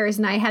the stairs,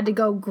 and I had to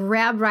go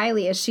grab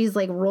Riley as she's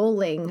like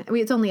rolling. I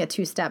mean, it's only a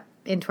 2-step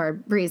into our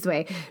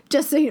breezeway,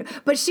 just so you know.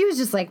 But she was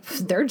just like,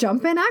 they're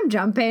jumping, I'm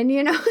jumping,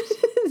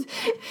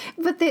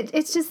 But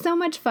it's just so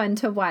much fun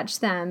to watch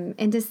them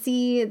and to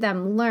see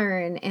them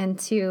learn, and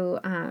to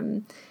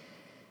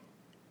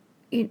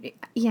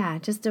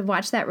just to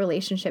watch that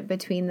relationship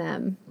between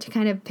them, to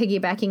kind of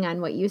piggybacking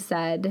on what you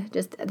said,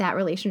 just that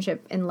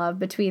relationship and love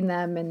between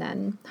them, and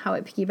then how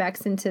it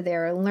piggybacks into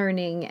their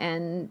learning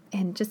and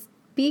just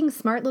being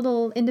smart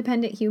little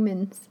independent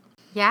humans.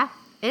 Yeah,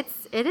 it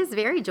is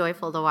very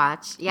joyful to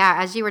watch. Yeah,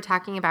 as you were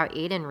talking about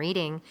Aiden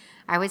reading,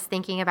 I was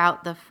thinking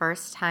about the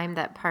first time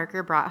that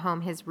Parker brought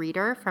home his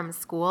reader from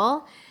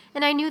school,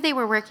 and I knew they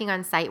were working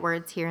on sight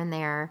words here and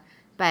there,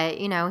 but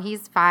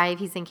he's 5,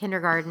 he's in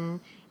kindergarten.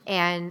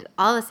 And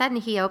all of a sudden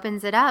he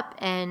opens it up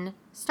and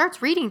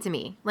starts reading to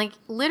me, like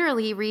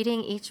literally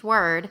reading each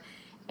word.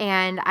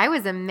 And I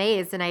was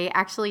amazed. And I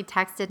actually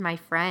texted my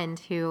friend,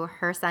 who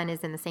her son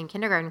is in the same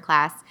kindergarten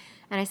class.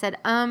 And I said,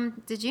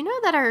 did you know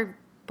that our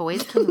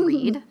boys can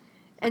read?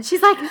 And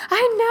she's like,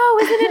 I know,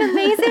 isn't it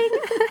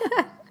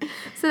amazing?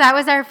 So that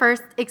was our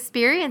first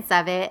experience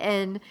of it.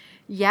 And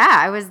yeah,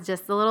 I was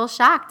just a little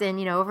shocked. And,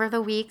 over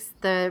the weeks,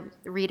 the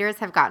readers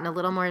have gotten a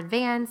little more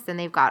advanced, and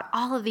they've got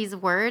all of these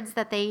words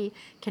that they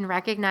can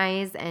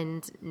recognize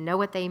and know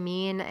what they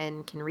mean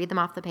and can read them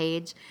off the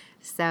page.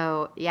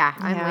 So, yeah,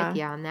 I'm with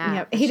you on that.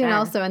 Yep. Hayden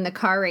also in the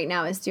car right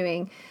now is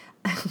doing,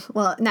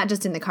 well, not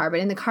just in the car,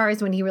 but in the car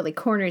is when he really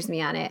corners me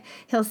on it.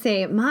 He'll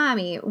say,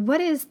 Mommy,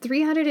 what is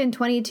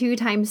 322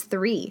 times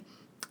 3?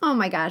 Oh,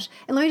 my gosh.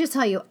 And let me just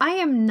tell you, I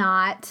am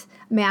not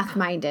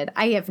math-minded.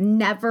 I have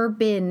never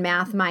been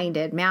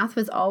math-minded. Math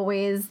was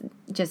always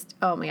just,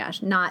 oh my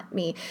gosh, not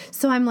me.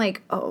 So I'm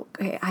like, oh,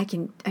 okay, I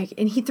can,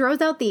 and he throws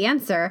out the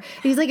answer.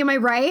 And he's like, am I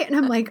right? And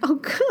I'm like, oh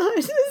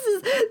gosh,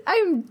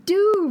 I'm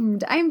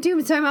doomed.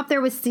 So I'm up there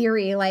with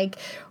Siri, like,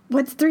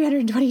 what's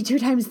 322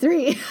 times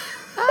 3?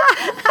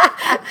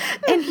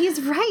 And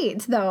he's right,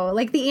 though.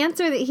 Like, the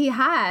answer that he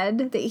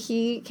had, that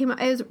he came up,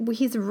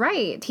 he's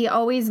right. He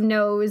always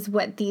knows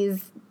what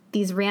these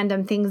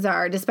random things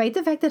are, despite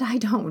the fact that I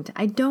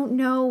don't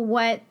know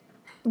what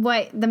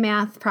the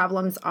math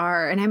problems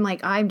are. And I'm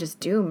like, I'm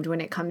just doomed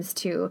when it comes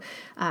to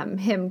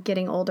him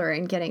getting older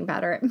and getting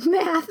better at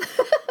math.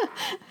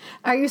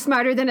 Are you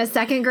smarter than a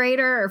second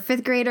grader or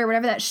fifth grader,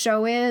 whatever that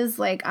show is?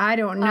 Like, I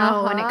don't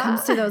know. When it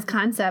comes to those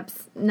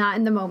concepts, not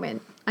in the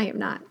moment. I am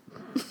not.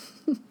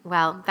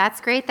 Well, that's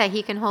great that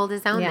he can hold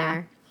his own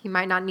there. He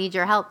might not need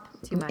your help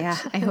too much. Yeah,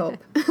 I hope.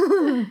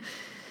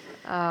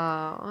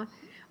 Oh.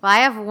 Well, I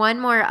have one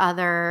more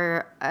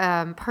other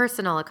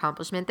personal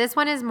accomplishment. This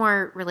one is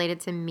more related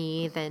to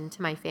me than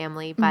to my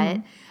family,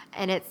 but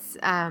and it's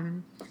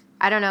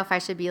I don't know if I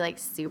should be like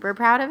super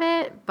proud of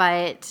it,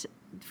 but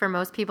for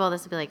most people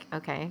this would be like,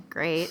 okay,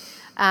 great.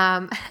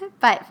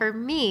 But for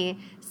me,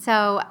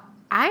 so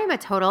I am a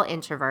total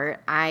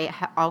introvert.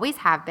 I always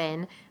have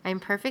been. I'm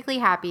perfectly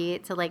happy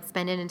to like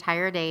spend an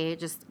entire day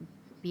just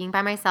being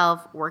by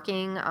myself,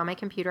 working on my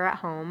computer at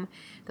home.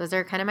 Those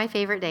are kind of my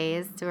favorite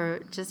days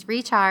to just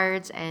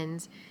recharge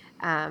and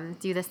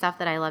do the stuff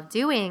that I love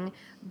doing.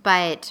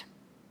 But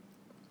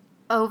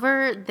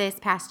over this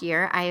past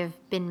year, I've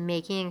been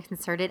making a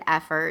concerted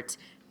effort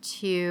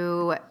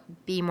to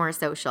be more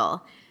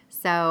social.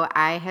 So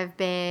I have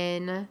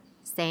been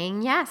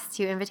saying yes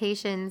to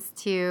invitations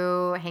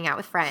to hang out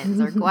with friends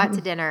or go out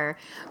to dinner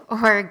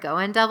or go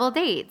on double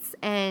dates.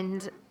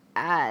 And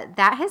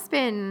that has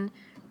been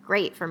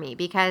great for me,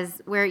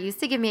 because where it used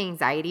to give me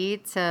anxiety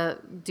to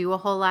do a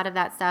whole lot of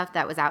that stuff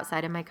that was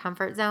outside of my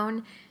comfort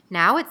zone,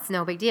 now it's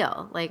no big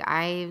deal. Like,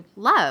 I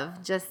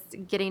love just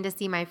getting to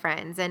see my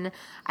friends. And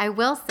I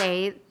will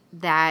say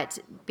that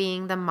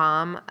being the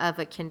mom of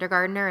a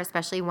kindergartner,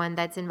 especially one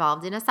that's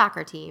involved in a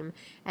soccer team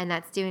and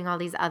that's doing all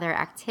these other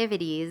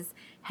activities,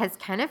 has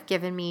kind of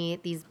given me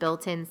these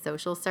built-in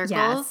social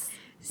circles.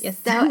 Yes.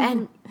 So,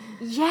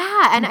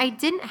 and I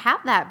didn't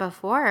have that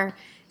before.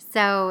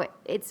 So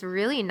it's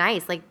really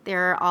nice. Like,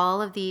 there are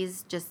all of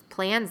these just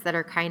plans that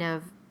are kind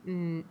of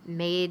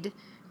made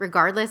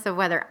regardless of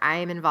whether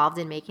I'm involved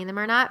in making them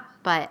or not,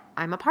 but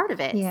I'm a part of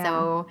it. Yeah.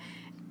 So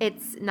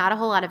it's not a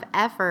whole lot of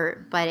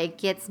effort, but it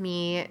gets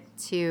me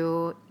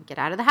to get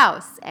out of the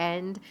house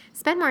and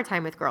spend more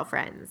time with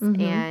girlfriends.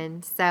 Mm-hmm.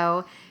 And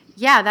so,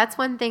 yeah, that's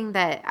one thing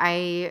that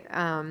I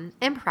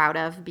am proud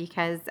of,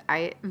 because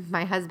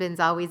my husband's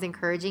always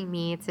encouraging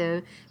me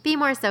to be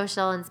more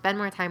social and spend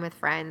more time with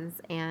friends,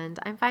 and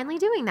I'm finally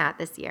doing that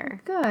this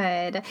year.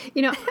 Good.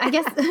 You know,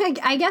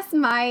 I guess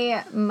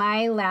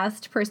my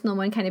last personal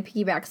one kind of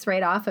piggybacks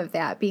right off of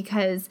that,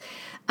 because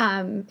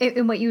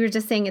in what you were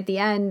just saying at the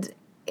end,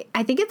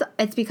 I think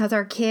it's because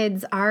our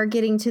kids are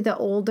getting to the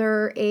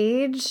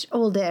oldish.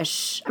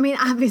 I mean,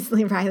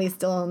 obviously Riley's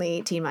still only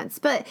 18 months,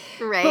 but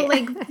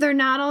like, they're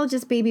not all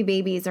just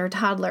babies or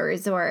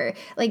toddlers, or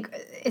like,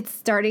 it's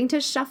starting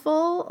to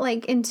shuffle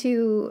like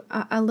into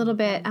a little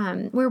bit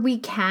where we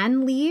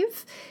can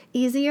leave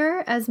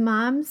easier as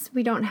moms.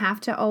 We don't have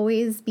to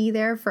always be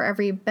there for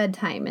every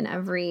bedtime and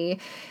every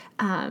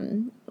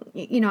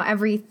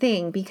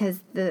everything, because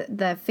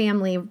the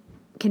family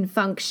can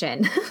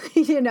function,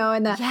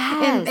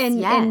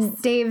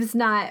 and Dave's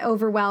not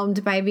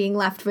overwhelmed by being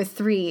left with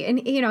 3. And,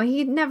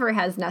 he never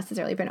has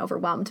necessarily been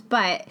overwhelmed,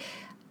 but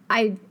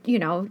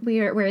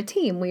we're a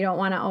team. We don't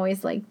want to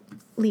always like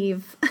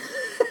leave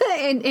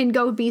and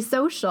go be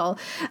social.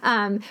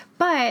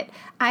 But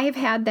I've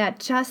had that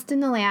just in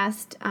the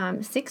last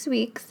 6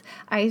 weeks.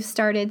 I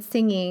started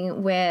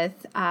singing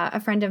with a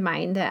friend of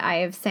mine that I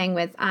have sang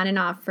with on and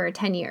off for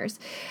 10 years.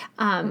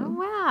 Oh,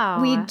 wow.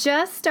 We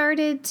just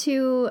started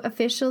to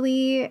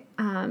officially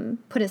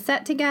put a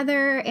set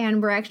together,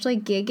 and we're actually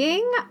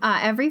gigging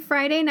every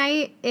Friday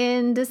night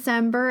in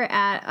December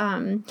at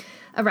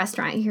a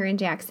restaurant here in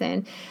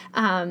Jackson.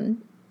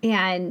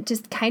 And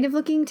just kind of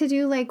looking to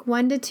do like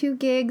 1 to 2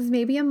 gigs,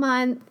 maybe a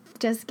month,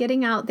 just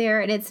getting out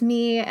there. And it's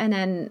me and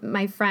then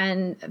my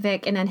friend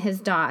Vic and then his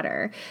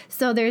daughter.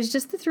 So there's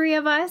just the 3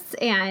 of us,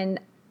 and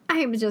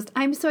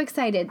I'm so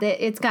excited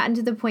that it's gotten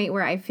to the point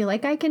where I feel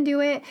like I can do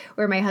it,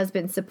 where my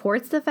husband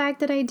supports the fact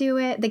that I do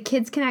it. The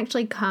kids can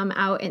actually come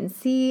out and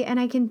see, and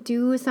I can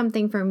do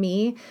something for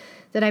me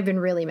that I've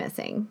been really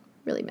missing.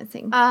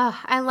 Oh,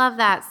 I love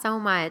that so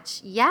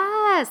much.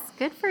 Yes,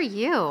 good for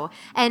you.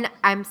 And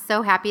I'm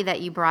so happy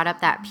that you brought up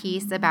that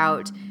piece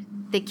about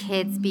the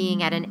kids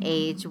being at an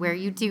age where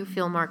you do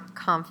feel more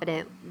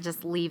confident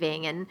just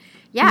leaving. And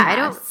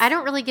yes. I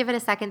don't really give it a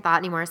second thought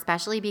anymore,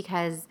 especially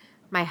because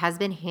my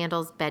husband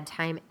handles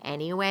bedtime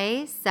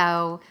anyway.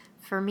 So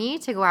for me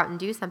to go out and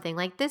do something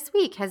like this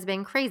week has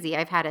been crazy.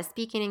 I've had a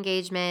speaking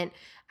engagement.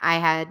 I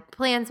had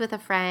plans with a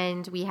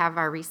friend. We have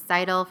our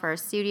recital for our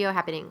studio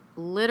happening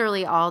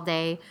literally all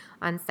day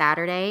on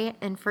Saturday.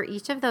 And for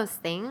each of those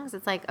things,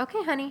 it's like,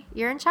 okay, honey,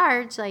 you're in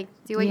charge. Like,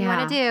 do what you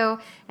want to do.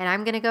 And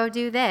I'm going to go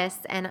do this.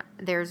 And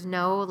there's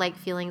no like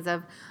feelings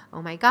of,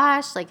 oh my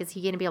gosh, like, is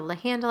he going to be able to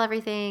handle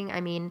everything? I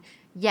mean,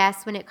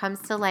 yes, when it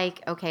comes to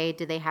like, okay,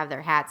 do they have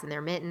their hats and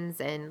their mittens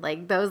and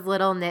like those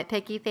little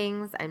nitpicky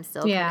things, I'm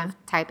still kind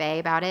of type A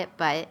about it.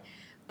 But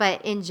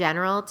in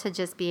general, to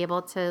just be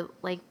able to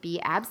like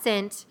be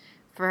absent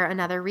for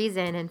another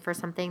reason and for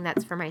something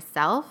that's for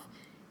myself,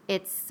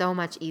 it's so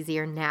much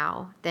easier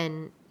now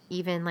than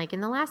even like in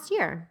the last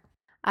year.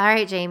 All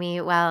right, Jamie.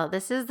 Well,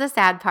 this is the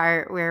sad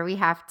part where we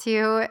have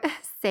to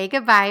say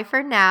goodbye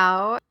for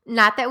now.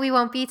 Not that we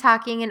won't be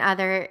talking in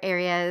other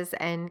areas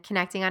and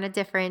connecting on a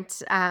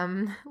different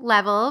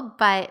level,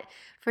 but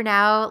for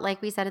now,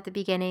 like we said at the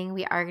beginning,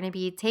 we are going to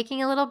be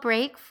taking a little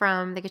break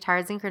from the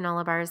Guitars and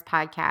Granola Bars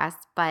podcast,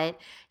 but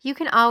you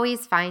can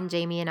always find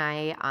Jamie and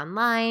I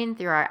online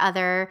through our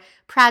other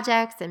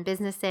projects and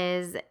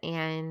businesses.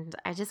 And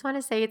I just want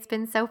to say it's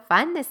been so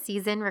fun this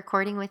season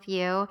recording with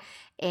you.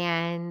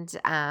 And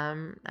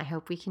I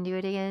hope we can do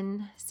it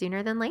again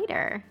sooner than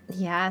later.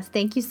 Yes.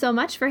 Thank you so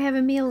much for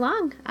having me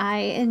along. I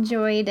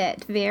enjoyed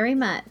it very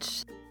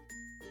much.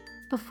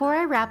 Before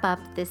I wrap up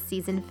this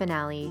season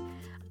finale,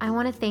 I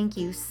want to thank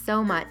you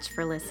so much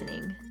for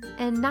listening.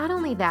 And not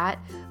only that,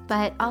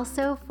 but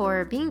also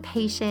for being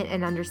patient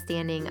and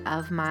understanding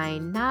of my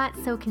not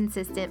so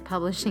consistent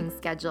publishing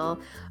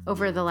schedule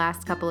over the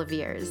last couple of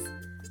years.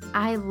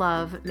 I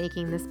love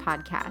making this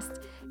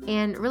podcast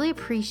and really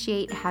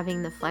appreciate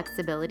having the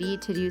flexibility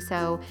to do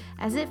so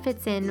as it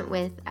fits in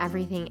with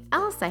everything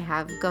else I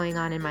have going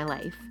on in my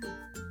life.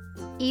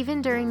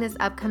 Even during this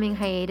upcoming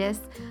hiatus,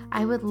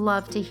 I would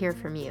love to hear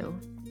from you.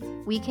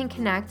 We can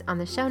connect on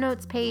the show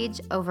notes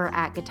page over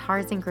at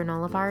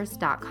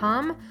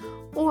guitarsandgranolabars.com,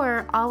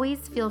 or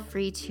always feel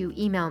free to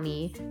email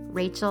me,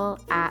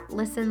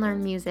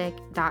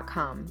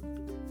 rachel@listenlearnmusic.com.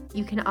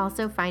 You can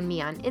also find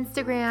me on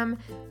Instagram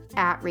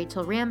at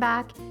Rachel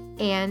Rambach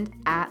and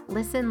at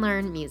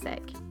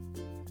listenlearnmusic.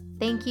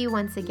 Thank you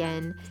once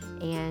again,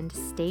 and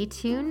stay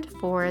tuned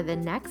for the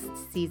next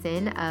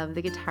season of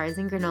the Guitars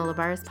and Granola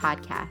Bars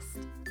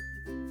podcast.